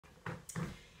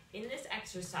in this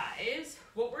exercise,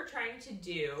 what we're trying to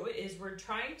do is we're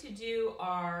trying to do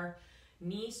our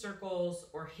knee circles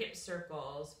or hip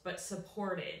circles, but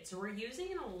supported. So we're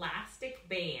using an elastic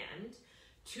band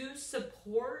to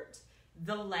support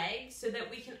the leg so that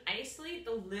we can isolate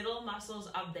the little muscles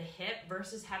of the hip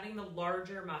versus having the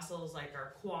larger muscles like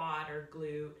our quad or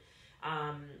glute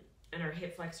and our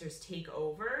hip flexors take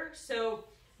over. So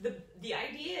the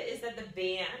idea is that the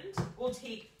band will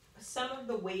take some of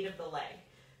the weight of the leg.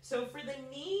 So for the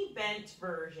knee bent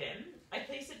version, I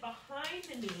place it behind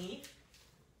the knee,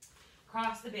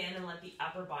 cross the band, and let the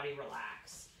upper body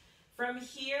relax. From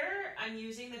here, I'm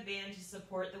using the band to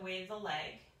support the weight of the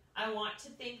leg. I want to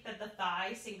think that the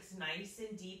thigh sinks nice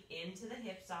and deep into the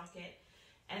hip socket,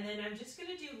 and then I'm just going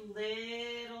to do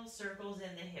little circles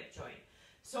in the hip joint.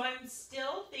 So I'm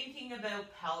still thinking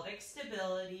about pelvic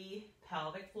stability,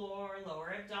 pelvic floor,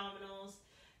 lower abdominals,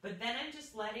 but then I'm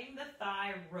just letting the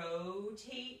thigh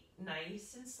rotate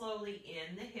nice and slowly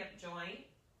in the hip joint,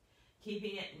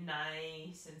 keeping it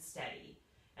nice and steady.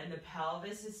 And the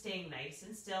pelvis is staying nice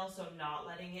and still, so I'm not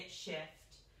letting it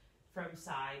shift from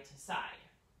side to side.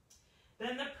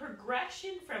 Then the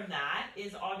progression from that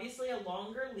is obviously a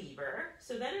longer lever.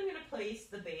 So then I'm going to place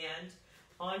the band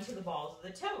onto the balls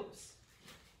of the toes.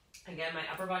 Again, my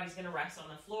upper body's going to rest on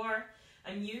the floor.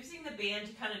 I'm using the band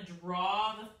to kind of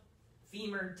draw the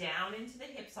femur down into the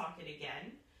hip socket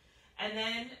again. And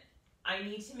then I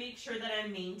need to make sure that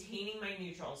I'm maintaining my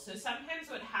neutral. So sometimes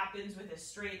what happens with a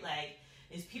straight leg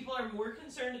is people are more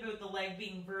concerned about the leg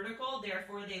being vertical,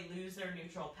 therefore they lose their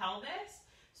neutral pelvis.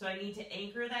 So I need to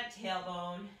anchor that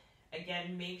tailbone.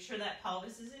 Again, make sure that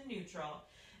pelvis is in neutral.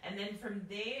 And then from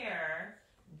there,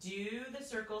 do the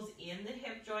circles in the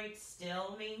hip joint,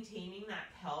 still maintaining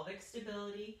that pelvic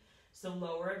stability. So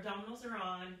lower abdominals are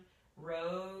on,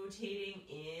 rotating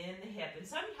in the hip. And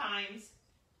sometimes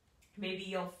maybe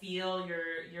you'll feel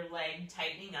your leg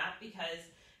tightening up because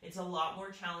it's a lot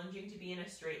more challenging to be in a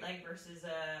straight leg versus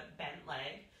a bent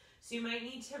leg. So you might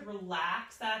need to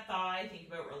relax that thigh, think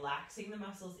about relaxing the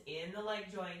muscles in the leg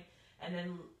joint, and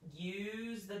then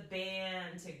use the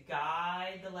band to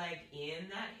guide the leg in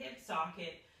that hip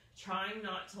socket, trying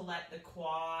not to let the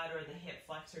quad or the hip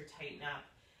flexor tighten up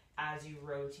as you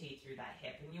rotate through that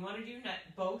hip. And you want to do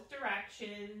both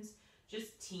directions,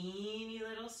 just teeny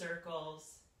little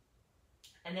circles.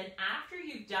 And then after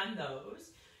you've done those,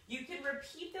 you can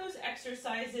repeat those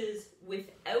exercises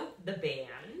without the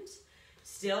band.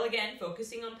 Still, again,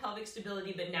 focusing on pelvic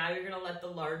stability, but now you're going to let the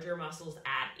larger muscles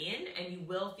add in, and you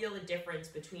will feel the difference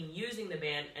between using the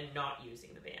band and not using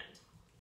the band.